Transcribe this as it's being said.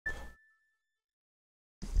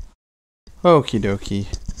Okie dokie.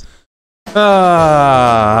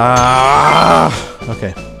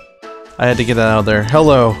 Okay. I had to get that out of there.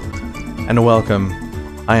 Hello, and welcome.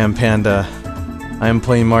 I am Panda. I am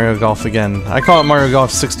playing Mario Golf again. I call it Mario Golf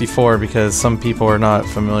 64 because some people are not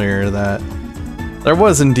familiar that there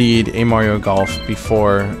was indeed a Mario Golf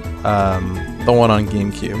before the one on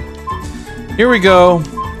GameCube. Here we go.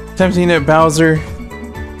 Attempting at Bowser.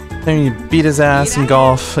 Attempting to beat his ass in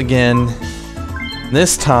golf again.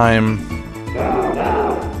 This time,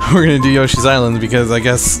 we're gonna do Yoshi's Island because I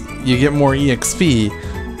guess you get more EXP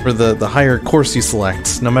for the higher course you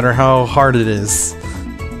select, no matter how hard it is.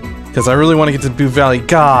 Because I really want to get to Boo Valley.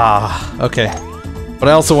 Gah! Okay. But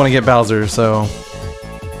I also want to get Bowser, so...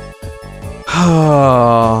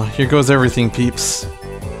 here goes everything, peeps.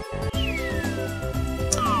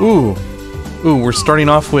 Ooh. Ooh, we're starting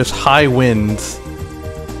off with high wind.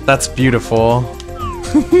 That's beautiful.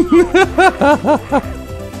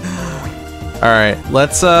 Alright,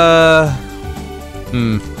 let's, trying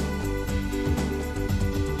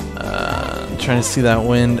to see that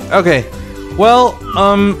wind. Okay. Well,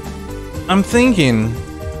 I'm thinking...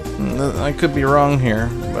 I could be wrong here,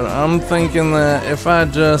 but I'm thinking that if I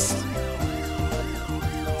just...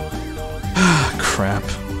 crap.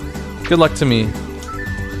 Good luck to me.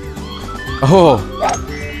 Oh!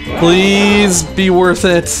 Please be worth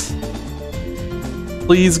it!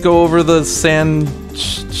 Please go over the sand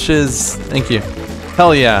shiz. Thank you.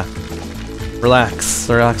 Hell yeah. Relax.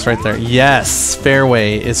 Relax right there. Yes!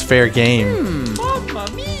 Fairway is fair game.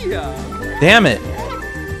 Damn it!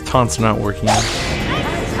 Taunts are not working.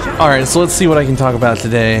 Alright, so let's see what I can talk about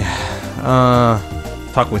today.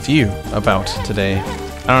 Talk with you about today.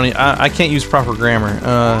 I can't use proper grammar.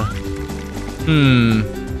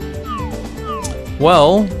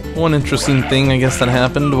 Well, one interesting thing I guess that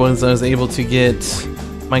happened was I was able to get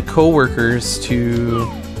my coworkers to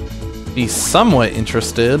be somewhat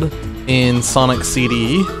interested in Sonic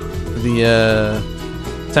CD, the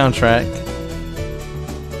soundtrack.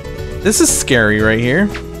 This is scary right here.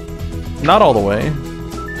 Not all the way.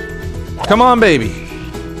 Come on, baby.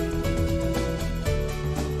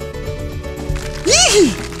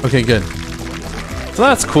 Okay, good. So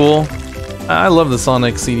that's cool. I love the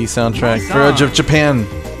Sonic CD soundtrack for Japan.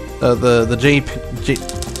 The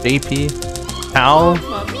JP PAL.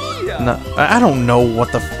 No, I don't know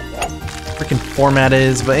what the freaking format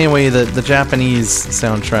is, but anyway, the Japanese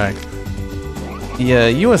soundtrack.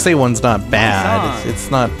 The USA one's not bad. It's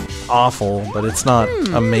not awful, but it's not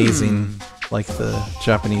amazing like the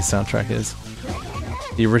Japanese soundtrack is.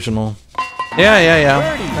 The original.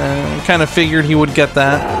 Yeah. Kind of figured he would get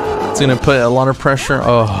that. It's gonna put a lot of pressure.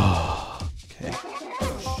 Oh, okay.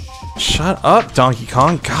 Shut up, Donkey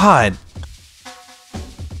Kong. God.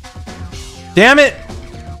 Damn it!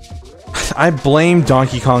 I blame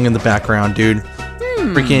Donkey Kong in the background, dude.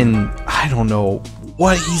 Freaking, I don't know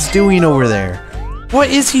what he's doing over there. What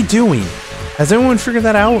is he doing? Has anyone figured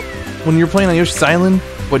that out? When you're playing on Yoshi's Island,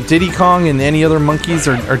 what Diddy Kong and any other monkeys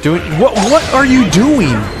are doing? What are you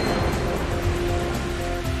doing?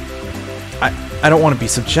 I don't want to be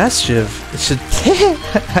suggestive. It should.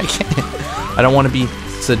 I can't. I don't want to be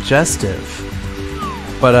suggestive.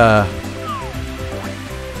 But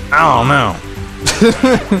I don't know.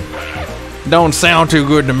 Don't sound too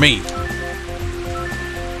good to me.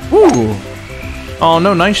 Ooh. Oh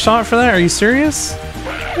no, nice shot for that. Are you serious?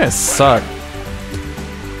 You guys suck.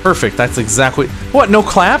 Perfect, that's exactly... What, no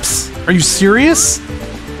claps? Are you serious?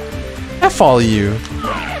 F all you.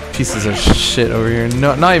 Pieces of shit over here.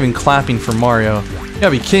 No, not even clapping for Mario. You gotta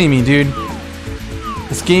be kidding me, dude.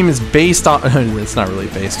 This game is based off... It's not really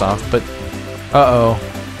based off, but... Uh-oh.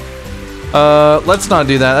 Let's not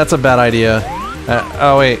do that. That's a bad idea.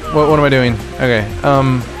 Oh, wait. What am I doing? Okay.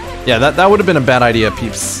 Yeah, that would have been a bad idea,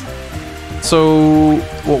 peeps. So,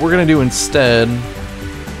 what we're gonna do instead...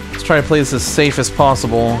 Let's try to play this as safe as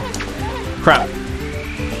possible. Crap.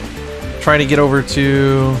 Try to get over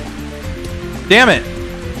to... Damn it!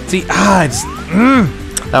 See, that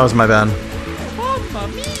was my bad.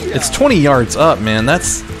 It's 20 yards up, man.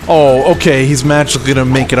 That's... Oh, okay, he's magically gonna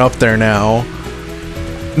make it up there now.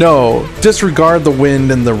 No, disregard the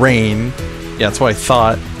wind and the rain. Yeah, that's what I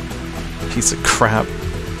thought. Piece of crap.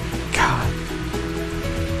 God.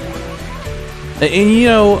 And you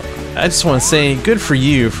know... I just want to say, good for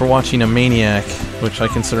you for watching a maniac, which I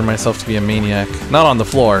consider myself to be a maniac. Not on the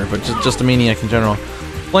floor, but just a maniac in general.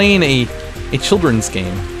 Playing a children's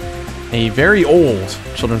game. A very old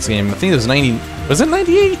children's game. I think it was 90... Was it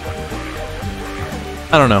 98?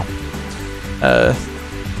 I don't know.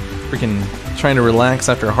 Freaking trying to relax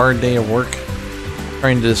after a hard day of work.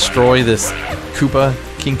 Trying to destroy this Koopa,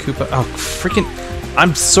 King Koopa. Oh, freaking...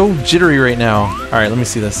 I'm so jittery right now. Alright, let me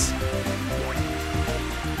see this.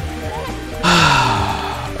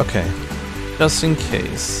 Okay. Just in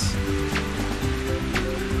case.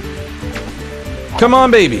 Come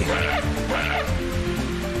on, baby.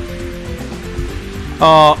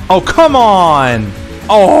 Oh, come on!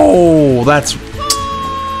 Oh, that's...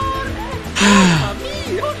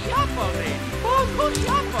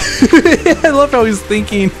 I love how he's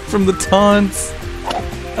thinking from the taunts.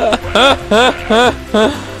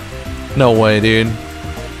 No way, dude.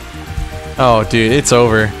 Oh, dude, it's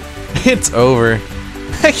over. It's over.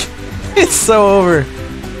 It's so over.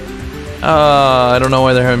 I don't know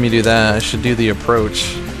why they're having me do that. I should do the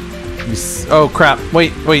approach. Oh, crap.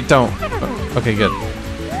 Wait, don't. Oh, okay, good.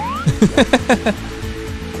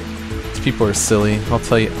 These people are silly.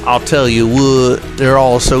 I'll tell you what. They're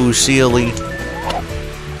all so silly.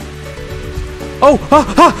 Oh!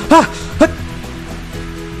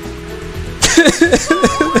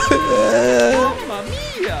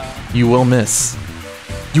 You will miss.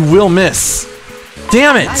 You will miss.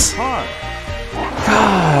 Damn it!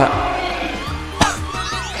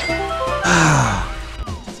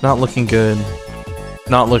 It's not looking good.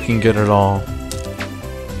 Not looking good at all.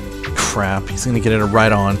 Crap, he's gonna get it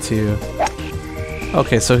right on too.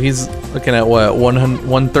 Okay, so he's looking at what,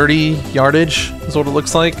 130 yardage is what it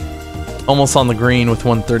looks like? Almost on the green with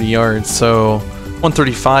 130 yards, so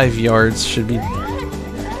 135 yards should be...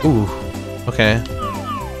 Ooh, okay.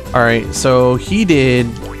 Alright, so he did...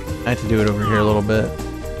 I had to do it over here a little bit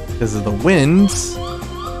because of the winds.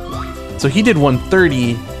 So he did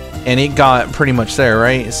 130 and it got pretty much there,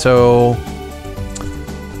 right? So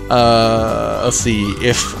let's see,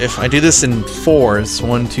 if I do this in fours,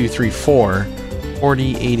 1, 2, 3, 4,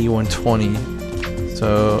 40, 80, 120.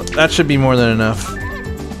 So that should be more than enough.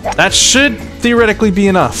 That should theoretically be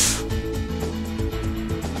enough.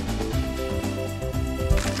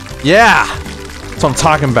 Yeah! That's what I'm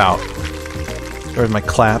talking about. Where's my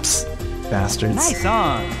claps? Bastards. Nice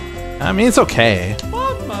on. I mean, it's okay.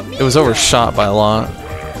 It was overshot by a lot.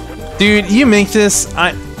 Dude, you make this...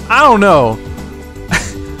 I don't know.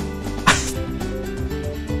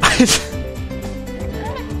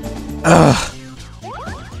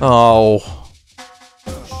 Oh.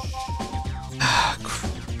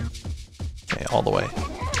 Okay, all the way.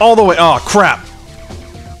 All the way. Oh, crap.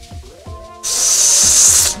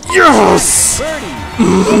 Yes!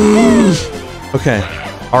 Okay.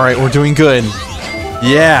 Alright, we're doing good.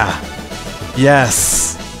 Yeah.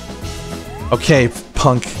 Yes. Okay,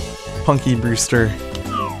 Punky Brewster.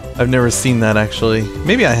 I've never seen that, actually.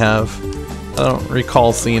 Maybe I have. I don't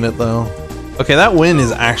recall seeing it, though. Okay, that win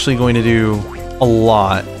is actually going to do a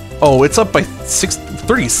lot. Oh, it's up by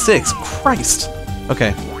 36. Christ.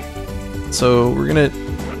 Okay. So, we're gonna...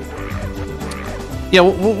 Yeah,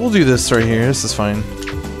 we'll do this right here. This is fine.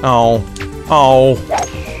 Oh. Oh.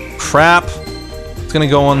 Crap. It's gonna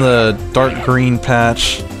go on the dark green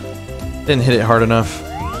patch. Didn't hit it hard enough.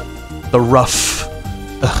 The rough.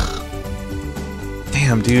 Ugh.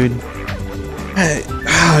 Damn, dude. Hey,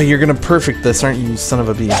 you're gonna perfect this, aren't you, son of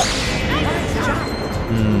a bee?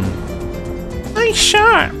 Nice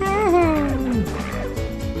shot.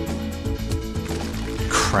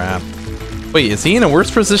 Crap. Wait, is he in a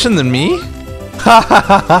worse position than me?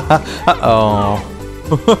 Uh-oh.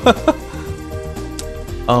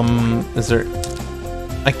 Is there...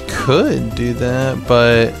 I could do that,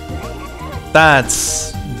 but...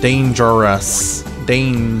 That's dangerous.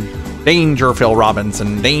 Danger, Phil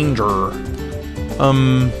Robinson. Danger.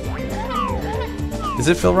 Is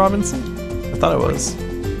it Phil Robinson? I thought it was.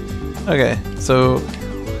 Okay, so...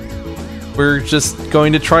 We're just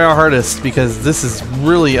going to try our hardest, because this is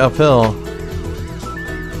really uphill.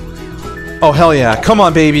 Oh, hell yeah. Come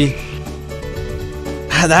on, baby.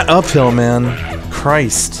 That uphill, man.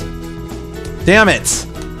 Christ. Damn it.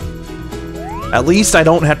 At least I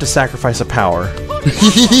don't have to sacrifice a power.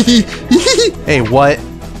 Hey, what?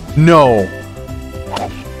 No.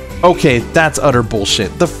 Okay, that's utter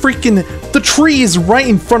bullshit. The tree is right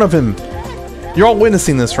in front of him. You're all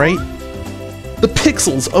witnessing this, right? The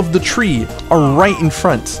pixels of the tree are right in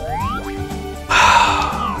front.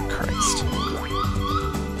 Christ.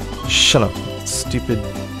 Shut up, stupid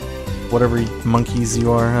whatever monkeys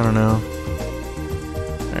you are, I don't know.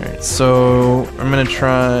 Alright, so I'm gonna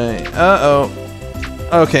try... Uh-oh.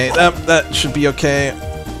 Okay, that should be okay.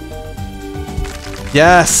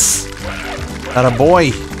 Yes! Atta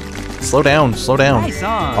boy! Slow down, slow down. Nice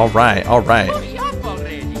on. Alright, alright.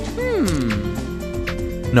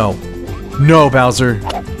 No. No, Bowser.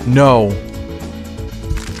 No.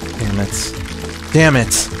 Damn it. Damn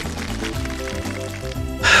it.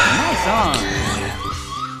 Nice on.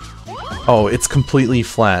 Oh, it's completely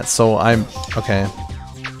flat, so I'm... Okay.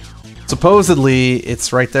 Supposedly,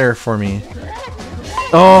 it's right there for me.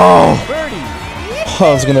 Oh!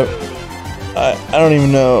 I was gonna... I don't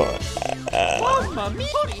even know.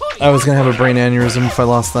 I was gonna have a brain aneurysm if I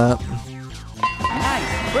lost that.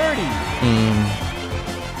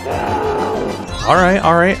 Alright,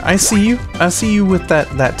 alright. I see you. I see you with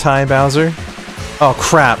that tie, Bowser. Oh,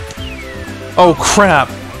 crap. Oh, crap.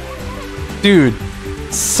 Dude.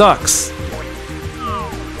 Sucks.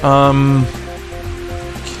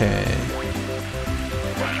 Okay.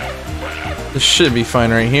 This should be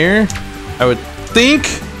fine right here. I would think.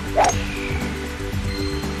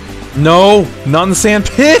 No, not in the sand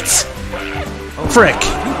pit. Frick.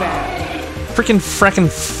 Frickin'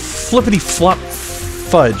 flippity flop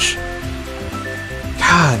fudge.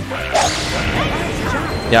 God.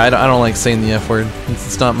 Yeah, I don't like saying the F word.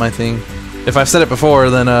 It's not my thing. If I've said it before,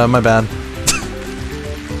 then my bad.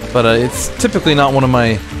 But it's typically not one of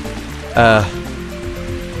my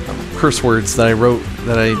curse words that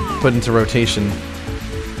I put into rotation.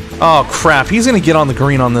 Oh crap, he's gonna get on the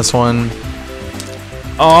green on this one.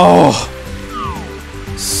 Oh,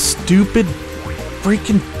 stupid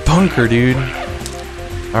freaking bunker, dude.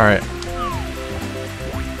 All right.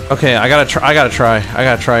 Okay, I gotta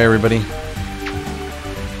try, everybody.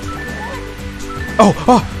 Oh,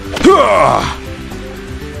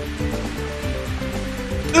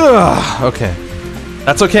 okay.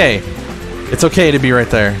 That's okay. It's okay to be right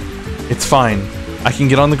there. It's fine. I can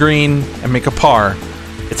get on the green and make a par.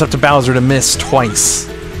 It's up to Bowser to miss twice.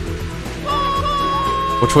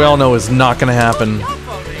 Which we all know is not gonna happen.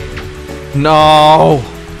 No!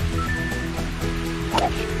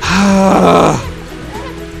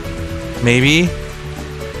 Maybe?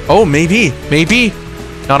 Oh, maybe! Maybe!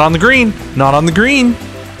 Not on the green! Not on the green!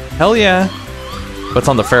 Hell yeah! But it's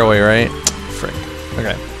on the fairway, right? Frick.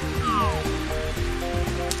 Okay.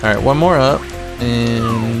 Alright, one more up.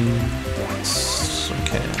 And...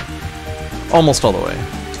 okay. Almost all the way.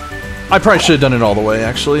 I probably should have done it all the way,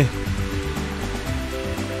 actually.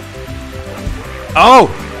 Oh!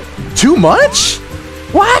 Too much?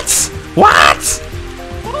 What? What?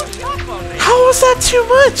 How was that too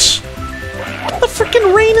much? The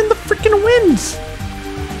freaking rain and the freaking winds.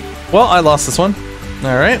 Well, I lost this one.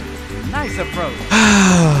 All right. Nice approach.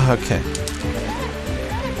 Okay.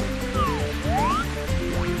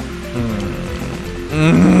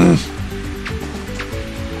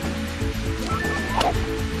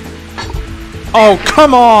 Oh,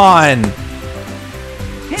 come on!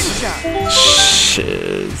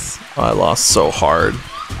 Shiz. Oh, I lost so hard.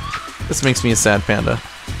 This makes me a sad panda.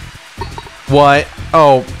 What?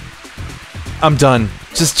 Oh. I'm done.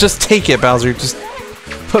 Just take it, Bowser. Just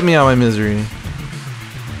put me out of my misery.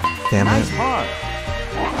 Damn it. Nice par.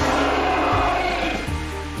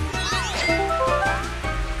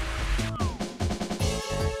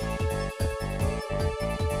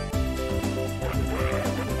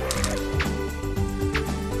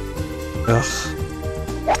 Ugh.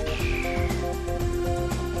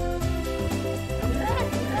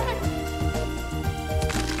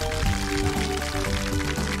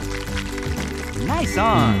 Nice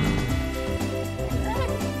on.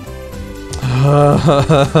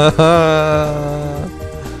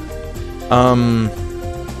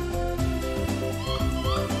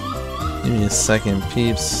 Give me a second,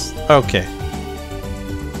 peeps. Okay.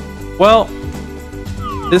 Well,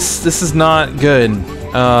 this is not good.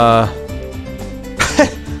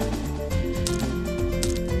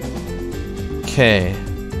 Okay.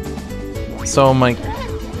 So my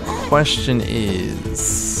question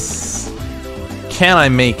is, can I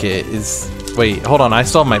make it? Wait, hold on. I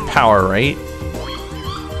still have my power, right?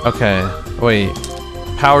 Okay. Wait.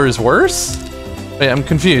 Power is worse? Wait, I'm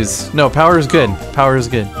confused. No, power is good. Power is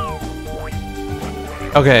good.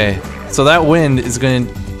 Okay. So that wind is going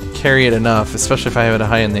to carry it enough, especially if I have it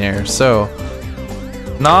high in the air. So,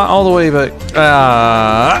 not all the way, but...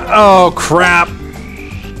 oh, crap.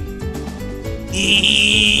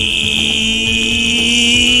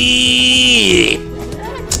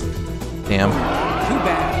 Damn. Too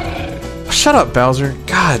bad. Shut up, Bowser.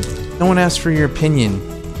 God, no one asked for your opinion.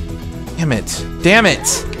 Damn it. Damn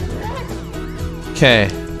it! Okay.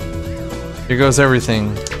 Here goes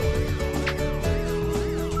everything.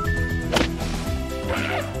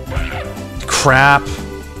 Crap.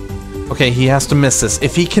 Okay, he has to miss this.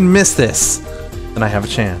 If he can miss this, then I have a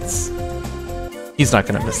chance. He's not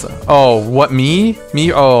gonna miss it. Oh, what, me?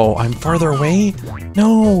 Me? Oh, I'm farther away?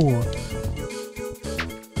 No.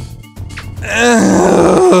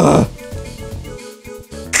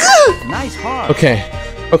 Nice par. Okay.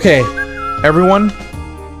 Okay. Everyone,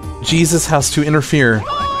 Jesus has to interfere.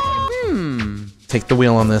 take the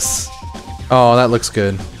wheel on this. Oh, that looks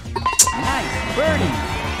good. Nice birdie.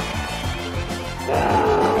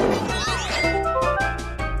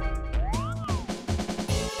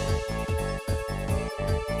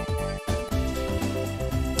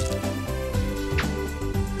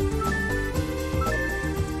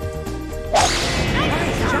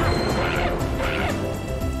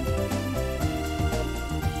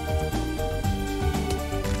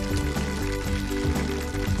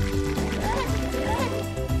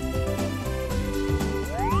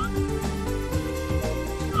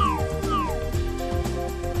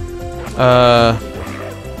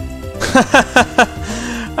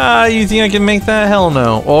 You think I can make that? Hell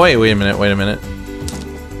no. Oh, wait a minute.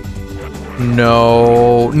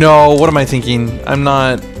 No, what am I thinking? I'm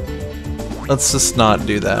not... Let's just not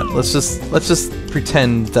do that. Let's just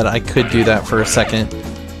pretend that I could do that for a second.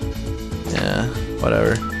 Yeah,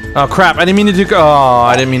 whatever. Oh, crap, I didn't mean to go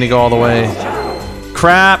all the way.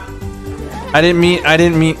 Crap! I didn't mean...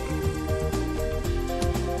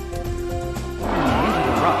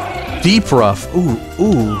 Deep rough.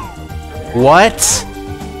 Ooh. What?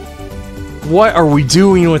 What are we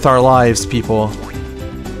doing with our lives, people?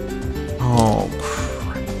 Oh,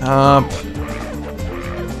 crap.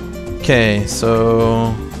 Okay,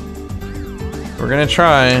 so... We're gonna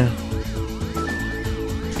try.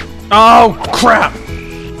 Oh, crap!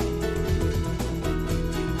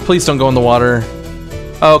 Please don't go in the water.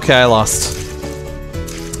 Okay, I lost.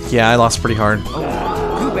 Yeah, I lost pretty hard.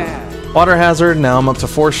 Oh, too bad. Water hazard, now I'm up to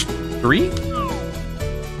 4-3?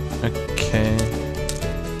 Okay.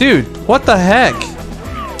 Dude, what the heck?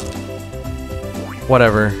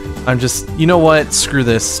 Whatever. I'm just... You know what? Screw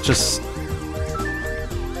this. Just...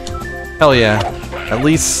 Hell yeah. At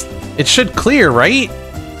least... It should clear, right?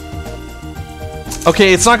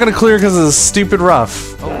 Okay, it's not gonna clear because of the stupid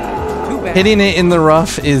rough. Oh, too bad. Hitting it in the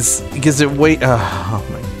rough gives it weight... oh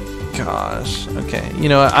my gosh. Okay, you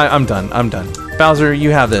know what? I'm done. Bowser, you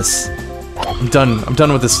have this. I'm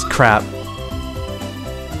done with this crap.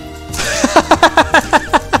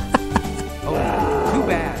 Too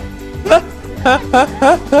bad.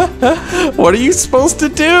 What are you supposed to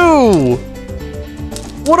do?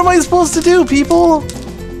 What am I supposed to do, people?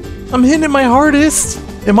 I'm hitting it my hardest.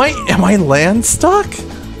 Am I land stuck?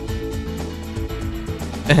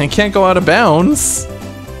 And I can't go out of bounds.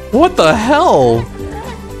 What the hell?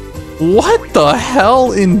 What the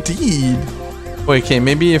hell indeed? Wait, okay,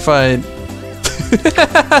 maybe if I...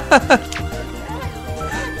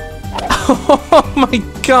 Oh my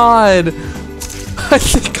god! I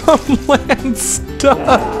think I'm land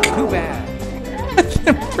stuck. Too bad.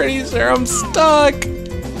 I'm pretty sure I'm stuck.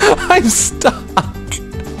 I'm stuck.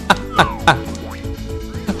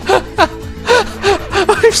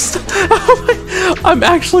 I'm stuck. Oh my, I'm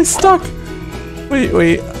actually stuck.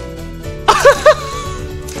 Wait.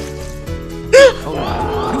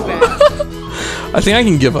 Oh, too bad. I think I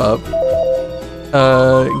can give up.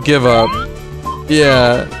 Give up.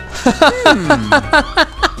 Yeah.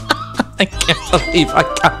 I can't believe I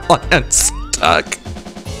got land stuck.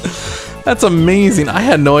 That's amazing. I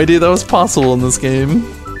had no idea that was possible in this game.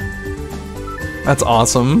 That's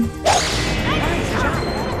awesome.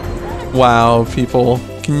 Wow, people.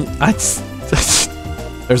 Can you...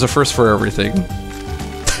 There's a first for everything.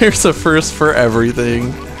 There's a first for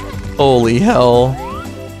everything. Holy hell.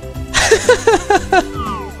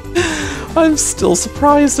 I'm still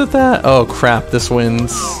surprised at that. Oh crap, this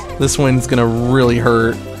wind's gonna really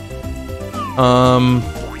hurt.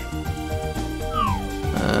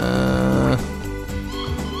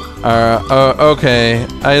 Okay.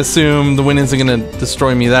 I assume the wind isn't gonna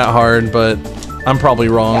destroy me that hard, but I'm probably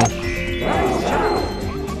wrong.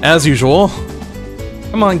 As usual.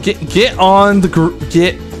 Come on, get on the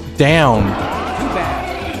get down. Too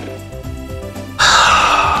bad.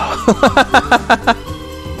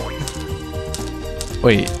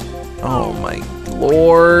 Wait. Oh my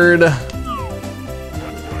lord.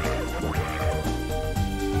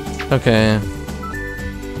 Okay.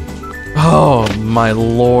 Oh my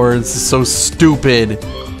lord, this is so stupid.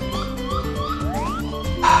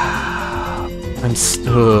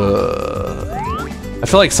 I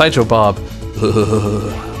feel like Sideshow Bob.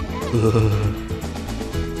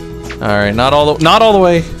 Alright, not all the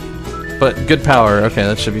way, but good power. Okay,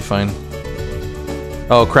 that should be fine.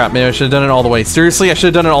 Oh crap, maybe I should have done it all the way. Seriously, I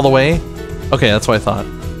should have done it all the way? Okay, that's what I thought.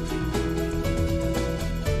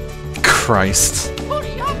 Christ.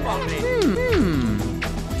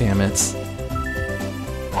 Damn it.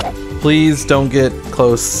 Please don't get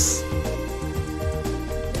close.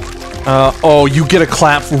 Oh, you get a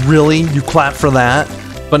clap? Really? You clap for that?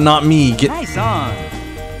 But not me. Nice on.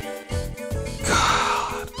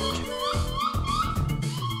 God.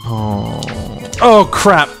 Oh. Oh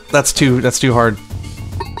crap! That's too hard.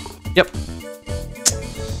 Yep.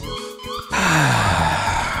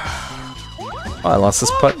 Oh, I lost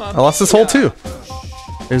this putt. I lost this hole too.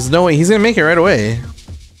 There's no way he's gonna make it right away.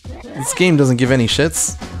 This game doesn't give any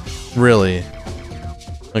shits. Really?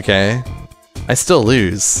 Okay. I still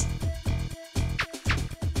lose.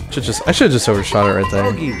 I should have just overshot it right there.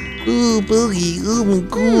 Boogie. Ooh, boogie. Oh my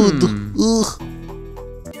god.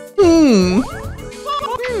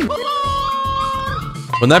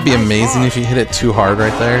 Wouldn't that be amazing if you hit it too hard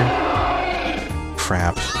right there?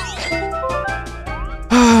 Crap.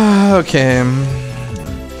 Okay.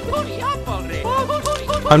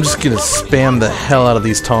 I'm just gonna spam the hell out of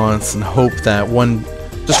these taunts and hope that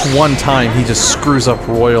just one time he just screws up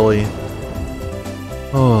royally.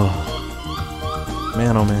 Oh.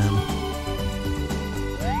 Man, oh man.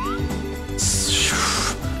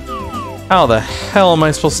 How the hell am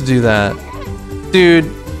I supposed to do that? Dude,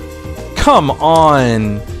 come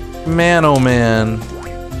on. Man, oh man.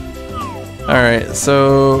 Alright,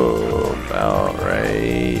 so about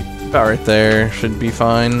right there should be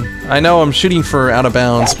fine. I know I'm shooting for out of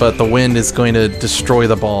bounds, but the wind is going to destroy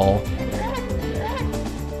the ball.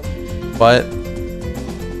 What?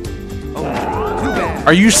 Oh, too bad.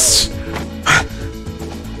 Are you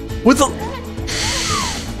with the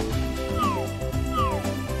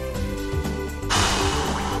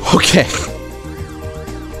Okay.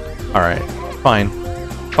 Alright, fine.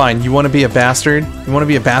 Fine, you want to be a bastard? You want to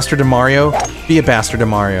be a bastard to Mario? Be a bastard to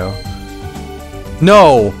Mario.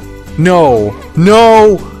 No! No!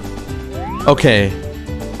 No! Okay.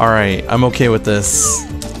 Alright, I'm okay with this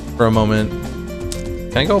for a moment.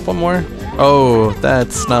 Can I go up one more? Oh,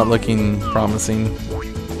 that's not looking promising.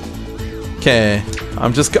 Okay.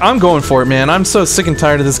 I'm going for it, man. I'm so sick and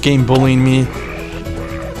tired of this game bullying me.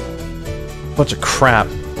 Bunch of crap.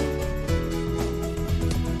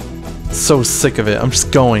 So sick of it. I'm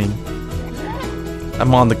just going.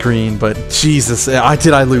 I'm on the green, but Jesus,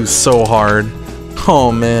 I lose so hard.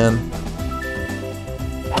 Oh man.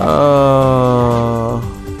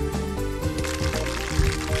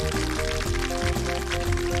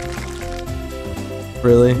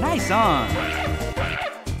 Really? Nice on.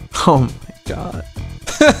 Oh my god.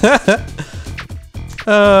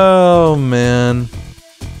 Oh man.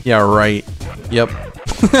 Yeah, right. Yep.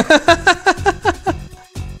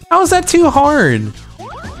 How is that too hard?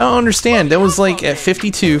 I don't understand. That was like at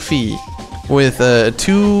 52 feet with a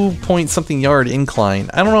 2-point-something yard incline.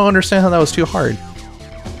 I don't understand how that was too hard.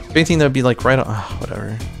 If anything, that would be like right on.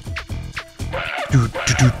 Whatever.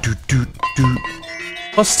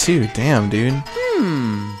 +2. Damn, dude.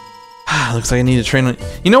 Looks like I need to train on.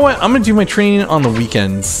 You know what? I'm gonna do my training on the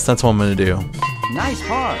weekends. That's what I'm gonna do. Nice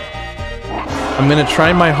par. I'm gonna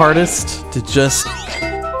try my hardest to just.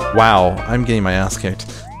 Wow, I'm getting my ass kicked.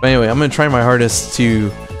 But anyway, I'm gonna try my hardest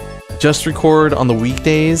to just record on the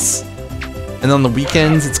weekdays, and on the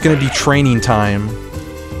weekends it's gonna be training time.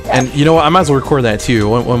 And you know what? I might as well record that too.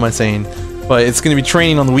 What am I saying? But it's gonna be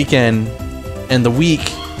training on the weekend, and the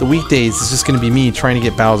weekdays is just gonna be me trying to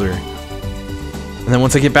get Bowser. And then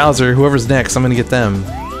once I get Bowser, whoever's next, I'm gonna get them.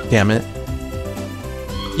 Damn it!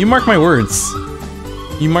 You mark my words.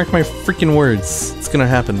 You mark my freaking words. It's gonna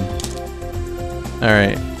happen. All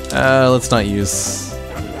right. Let's not use.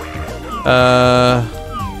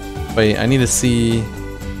 Wait, I need to see.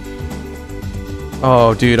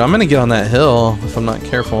 Oh, dude, I'm gonna get on that hill if I'm not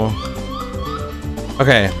careful.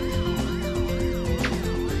 Okay.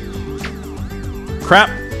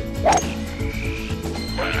 Crap.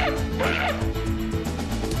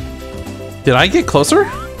 Did I get closer?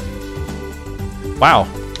 Wow.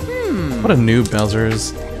 What a noob Bowser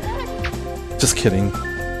is. Just kidding.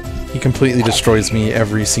 He completely destroys me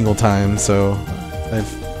every single time, so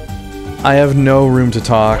I have no room to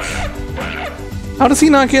talk. How does he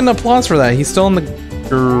not get an applause for that? He's still in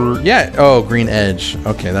the... yeah, oh, green edge.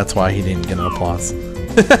 Okay, that's why he didn't get an applause.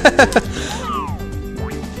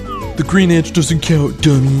 The green edge doesn't count,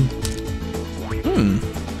 dummy.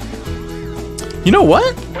 You know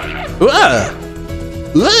what?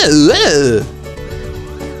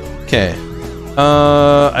 Okay.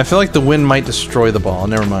 I feel like the wind might destroy the ball.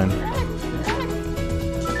 Never mind.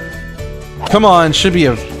 Come on, should be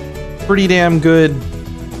a pretty damn good...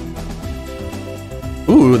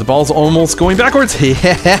 Ooh, the ball's almost going backwards.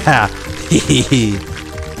 Yeah!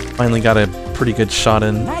 Finally got a pretty good shot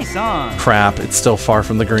in. Nice on. Crap, it's still far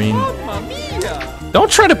from the green. Don't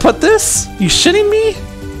try to put this! You shitting me?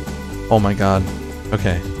 Oh my god.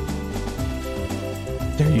 Okay.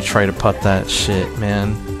 Dare you try to putt that shit,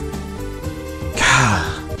 man. God.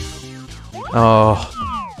 Oh.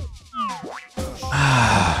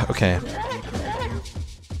 Okay.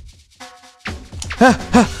 No!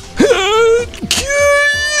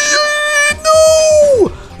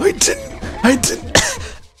 I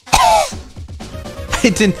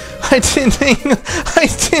didn't. I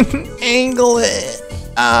didn't angle it.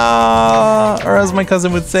 Or as my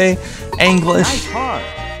cousin would say, Anglish. Nice heart.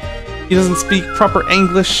 He doesn't speak proper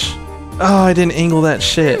English. Oh, I didn't angle that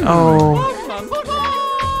shit. Oh.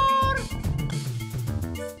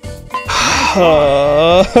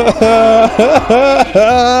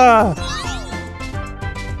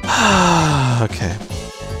 Okay.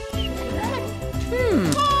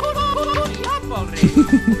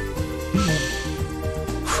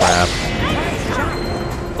 Crap.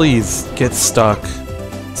 Please get stuck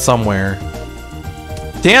somewhere.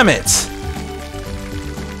 Damn it!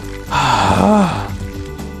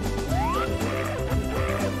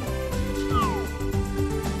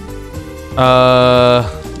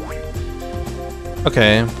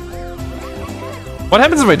 Okay. What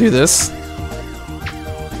happens if I do this?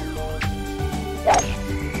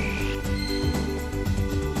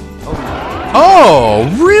 Oh,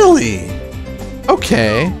 really?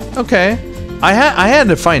 Okay, okay. I had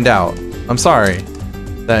to find out. I'm sorry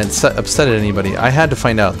that it upset anybody. I had to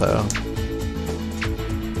find out though.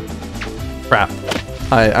 Crap.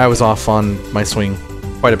 I was off on my swing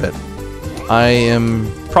quite a bit. I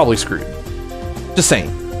am probably screwed. Just saying.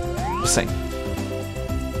 Just saying.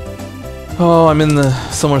 Oh, I'm in the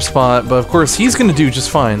similar spot, but of course he's gonna do just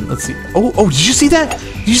fine. Let's see. Oh, did you see that?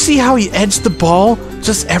 Did you see how he edged the ball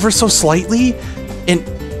just ever so slightly? And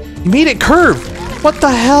he made it curve. What the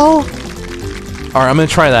hell? Alright, I'm gonna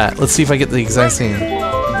try that. Let's see if I get the exact same.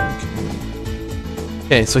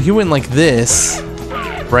 Okay, so he went like this,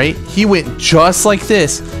 right? He went just like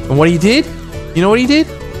this. And what he did? You know what he did?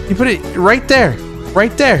 He put it right there.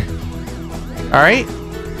 Right there. Alright?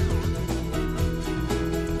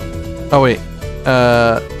 Oh, wait.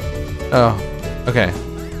 Oh. Okay.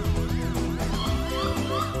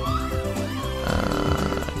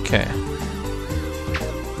 Okay.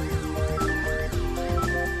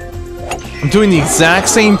 I'm doing the exact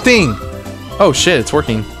same thing. Oh, shit, it's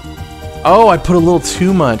working. Oh, I put a little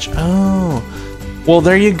too much. Oh. Well,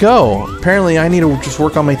 there you go. Apparently, I need to just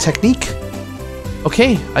work on my technique.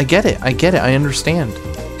 Okay, I get it. I get it. I understand.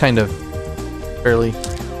 Kind of. Barely.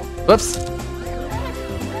 Whoops.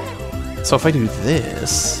 So if I do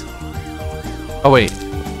this... Oh, wait.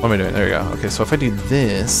 What am I doing? There we go. Okay, so if I do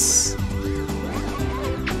this...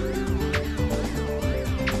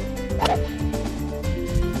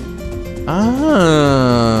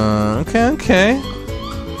 Ah, okay.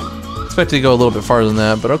 Expected to go a little bit farther than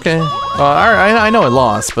that, but okay. I know I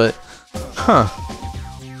lost, but... Huh.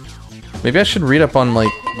 Maybe I should read up on,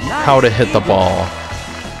 like, how to hit the ball.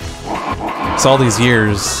 It's all these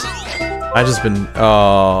years... I just been...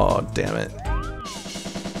 Oh, damn it.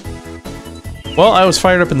 Well, I was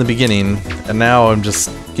fired up in the beginning, and now I'm just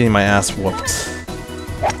getting my ass whooped.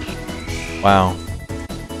 Wow.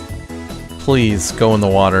 Please, go in the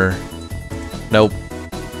water. Nope.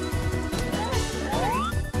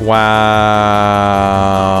 Wow.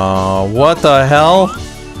 What the hell?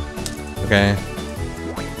 Okay.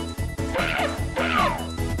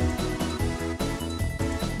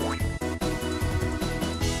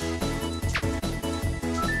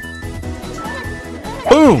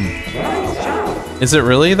 Boom! Is it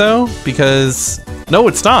really though? Because no,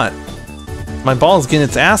 it's not. My ball's getting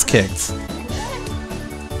its ass kicked.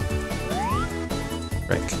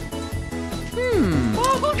 Frick.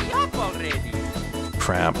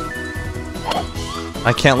 Crap.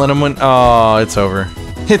 I can't let him win. Oh, it's over.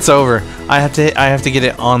 It's over. I have to get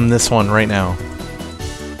it on this one right now.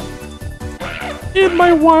 In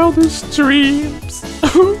my wildest dreams.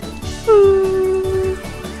 I'm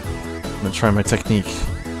gonna try my technique.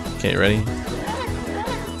 Okay, ready?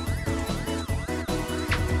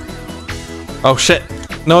 Oh shit!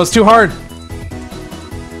 No, it's too hard!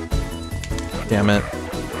 Damn it.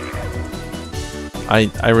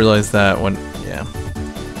 I realized that when... yeah.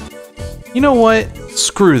 You know what?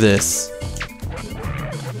 Screw this.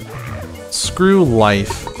 Screw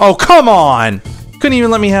life. Oh, come on! Couldn't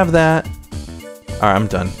even let me have that. Alright, I'm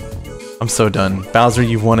done. I'm so done. Bowser,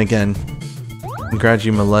 you've won again.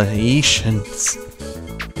 Congratulations.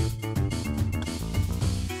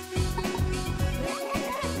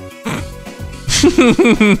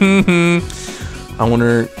 I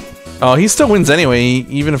wonder... Oh, he still wins anyway,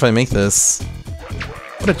 even if I make this.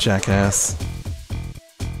 What a jackass.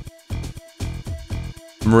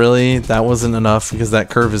 Really? That wasn't enough because that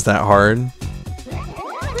curve is that hard?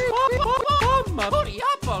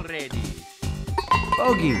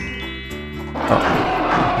 Bogey.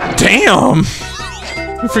 Oh. Damn!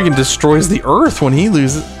 He freaking destroys the earth when he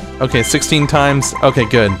loses. Okay, 16 times. Okay,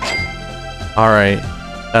 good. Alright.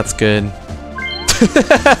 That's good.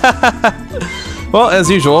 Well, as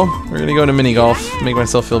usual, we're gonna go to mini golf, make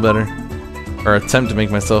myself feel better. Or attempt to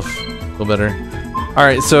make myself feel better.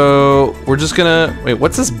 Alright, so we're just gonna... Wait,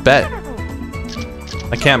 what's this bet?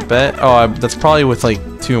 I can't bet? Oh, that's probably with like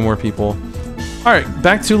 2 or more people. Alright,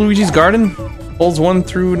 back to Luigi's Garden. Holes 1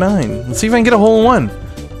 through 9. Let's see if I can get a hole in 1.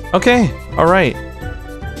 Okay, alright.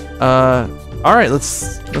 Alright,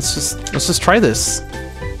 let's just try this.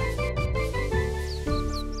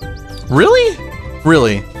 Really?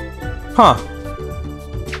 Really? Huh.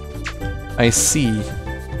 I see.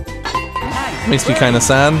 Makes me kind of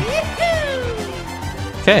sad.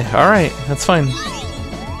 Okay, alright, that's fine.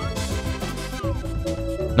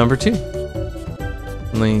 Number 2.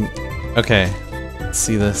 Okay, let's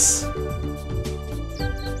see this.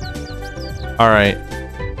 Alright.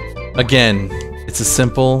 Again, it's as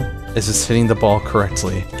simple as just hitting the ball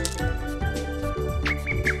correctly.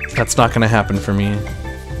 That's not gonna happen for me.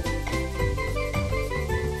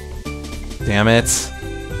 Damn it.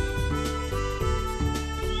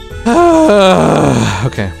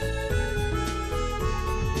 Okay.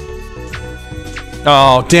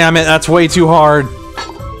 Oh, damn it, that's way too hard.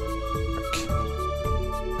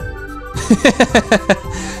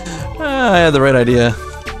 I had the right idea.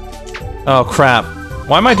 Oh, crap.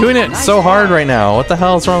 Why am I doing it so hard right now? What the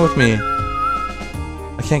hell is wrong with me?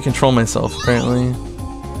 I can't control myself, apparently.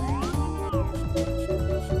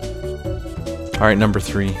 Alright, number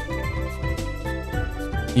 3.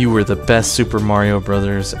 You were the best Super Mario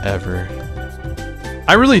Brothers ever.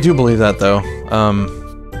 I really do believe that, though.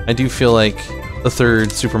 I do feel like the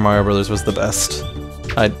 3rd Super Mario Brothers was the best.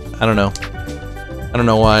 I don't know. I don't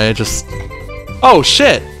know why, I just... Oh,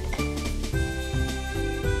 shit!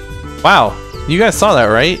 Wow, you guys saw that,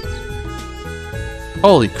 right?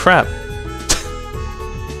 Holy crap.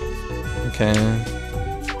 Okay.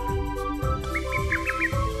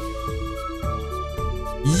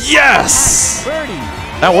 Yes! Birdie.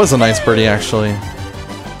 That was a nice birdie, actually.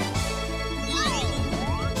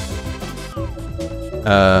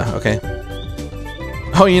 Okay.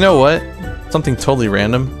 Oh, you know what? Something totally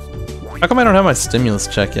random. How come I don't have my stimulus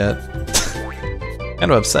check yet?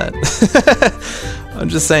 Kind of upset. I'm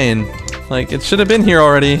just saying, like, it should have been here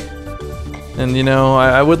already. And, you know,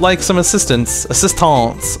 I would like some assistance.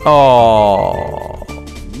 Assistance. Oh.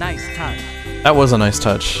 Nice touch. That was a nice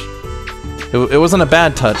touch. It wasn't a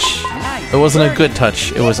bad touch. Nice It wasn't a birdie. good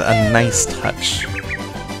touch. It was a nice touch.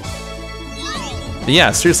 But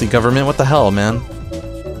yeah, seriously, government, what the hell, man?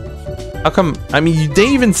 How come? I mean, they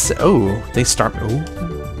even say, oh, they start. Oh.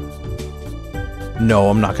 No,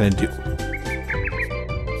 I'm not gonna do.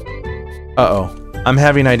 Uh-oh. I'm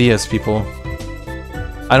having ideas, people.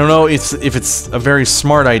 I don't know if it's a very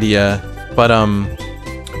smart idea, but I'm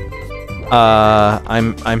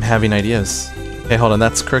having ideas. Okay, hold on.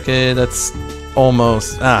 That's crooked. That's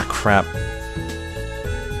almost. Ah, crap.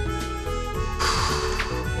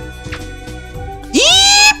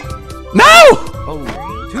 Eep! No!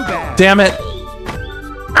 Oh, too bad. Damn it!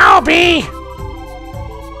 I'll be.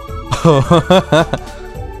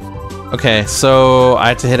 Okay, so I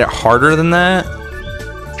have to hit it harder than that.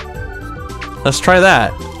 Let's try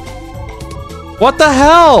that. What the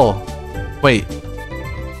hell? Wait.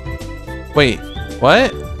 Wait,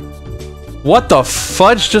 what? What the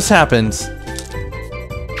fudge just happened?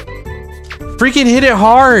 Freaking hit it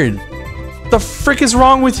hard! The frick is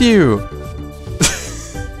wrong with you?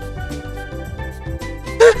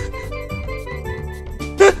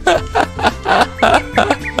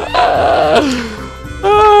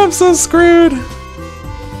 Oh, I'm so screwed.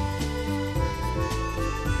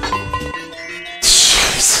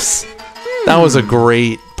 Jesus. That was a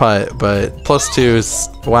great putt, but +2 is...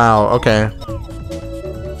 Wow, okay.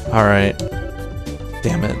 Alright.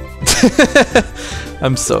 Damn it.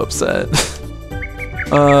 I'm so upset.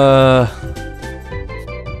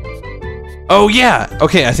 Oh yeah!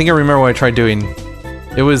 Okay, I think I remember what I tried doing.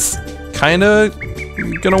 It was kinda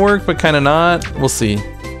gonna work, but kinda not. We'll see.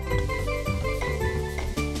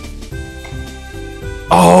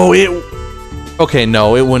 Oh, okay,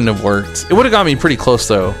 no, it wouldn't have worked. It would have got me pretty close,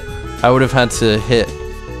 though. I would have had to hit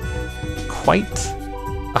quite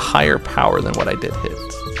a higher power than what I did hit.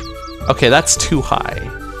 Okay, that's too high.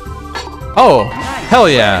 Oh, hell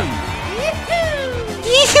yeah.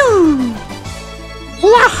 Yee-hoo!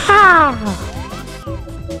 Waha!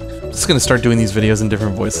 I'm just gonna start doing these videos in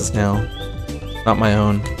different voices now. Not my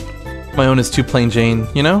own. My own is too plain Jane,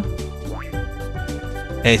 you know?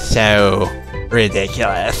 It's so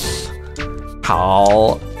ridiculous.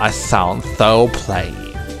 How I sound so plain.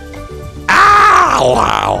 Ow!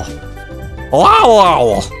 Wow!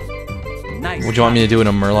 Wow! Nice. Would you want me to do it in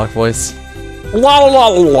a Murloc voice? La la la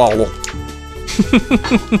la la.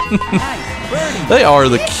 Nice birdie. They are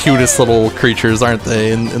the cutest little creatures, aren't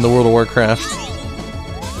they, in the World of Warcraft?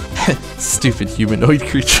 Stupid humanoid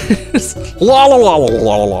creatures. La la la la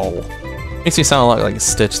la la. Makes me sound a lot like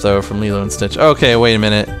Stitch, though, from Lilo and Stitch. Okay, wait a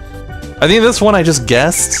minute. I think this one I just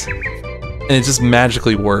guessed, and it just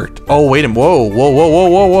magically worked. Oh, wait a minute. Whoa, whoa, whoa, whoa,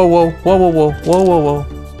 whoa, whoa, whoa, whoa, whoa, whoa, whoa, whoa, whoa.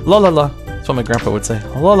 La la la. That's what my grandpa would say.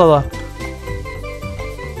 La la la.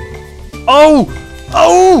 Oh!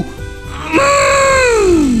 Oh!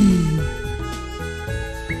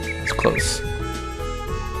 It's close.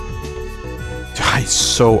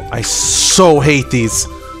 I so hate these.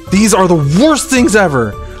 These are the worst things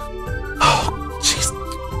ever. Oh, jeez.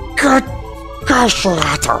 God. Gosh. I'm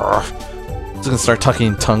just gonna start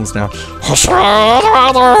tucking tongues now. Okay.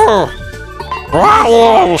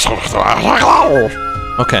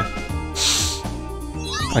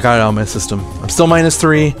 I got it out of my system. I'm still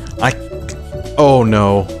 -3. Oh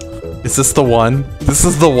no. Is this the one? This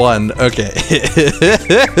is the one. Okay.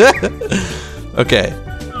 Okay.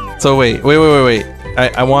 So wait.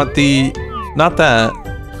 I want the... Not that.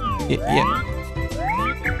 Yeah.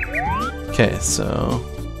 Okay, so...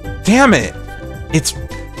 Damn it! It's...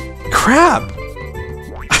 Crap!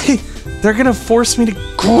 They're gonna force me to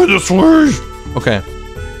go this way! Okay.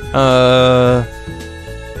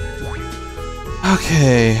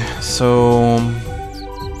 Okay, so...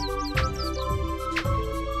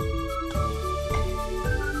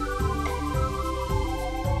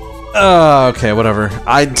 Okay, whatever.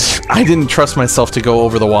 I didn't trust myself to go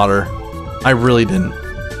over the water. I really didn't.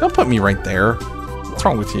 Don't put me right there. What's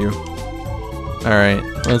wrong with you? Alright,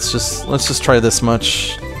 let's just try this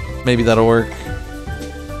much. Maybe that'll work.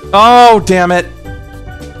 Oh, damn it!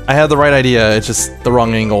 I had the right idea, it's just the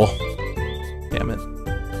wrong angle. Damn it.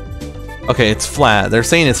 Okay, it's flat. They're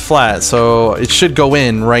saying it's flat, so it should go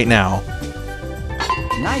in right now.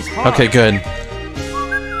 Nice par. Okay, good.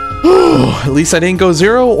 At least I didn't go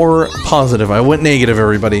 0 or positive. I went negative,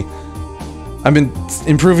 everybody. I've been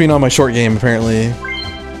improving on my short game, apparently.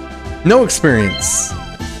 No experience.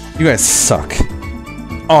 You guys suck.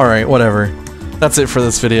 Alright, whatever. That's it for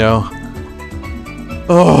this video.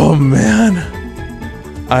 Oh, man.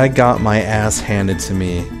 I got my ass handed to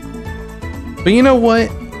me. But you know what?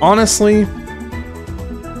 Honestly,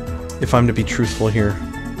 if I'm to be truthful here,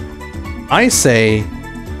 I say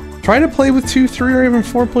try to play with 2, 3, or even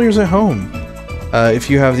 4 players at home. If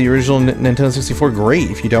you have the original Nintendo 64,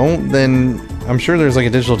 great. If you don't, then I'm sure there's like a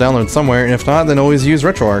digital download somewhere, and if not, then always use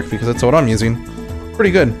RetroArch, because that's what I'm using.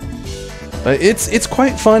 Pretty good. It's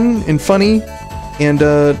quite fun and funny, and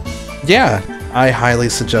yeah, I highly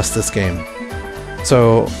suggest this game.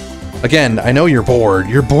 So, again, I know you're bored.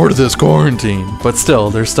 You're bored of this quarantine, but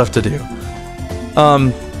still, there's stuff to do.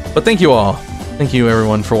 But thank you all. Thank you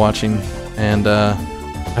everyone for watching, and I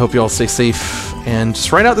hope you all stay safe and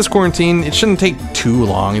just ride out this quarantine. It shouldn't take too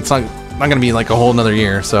long. It's not gonna be like a whole nother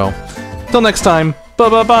year. So, till next time.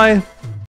 Bye.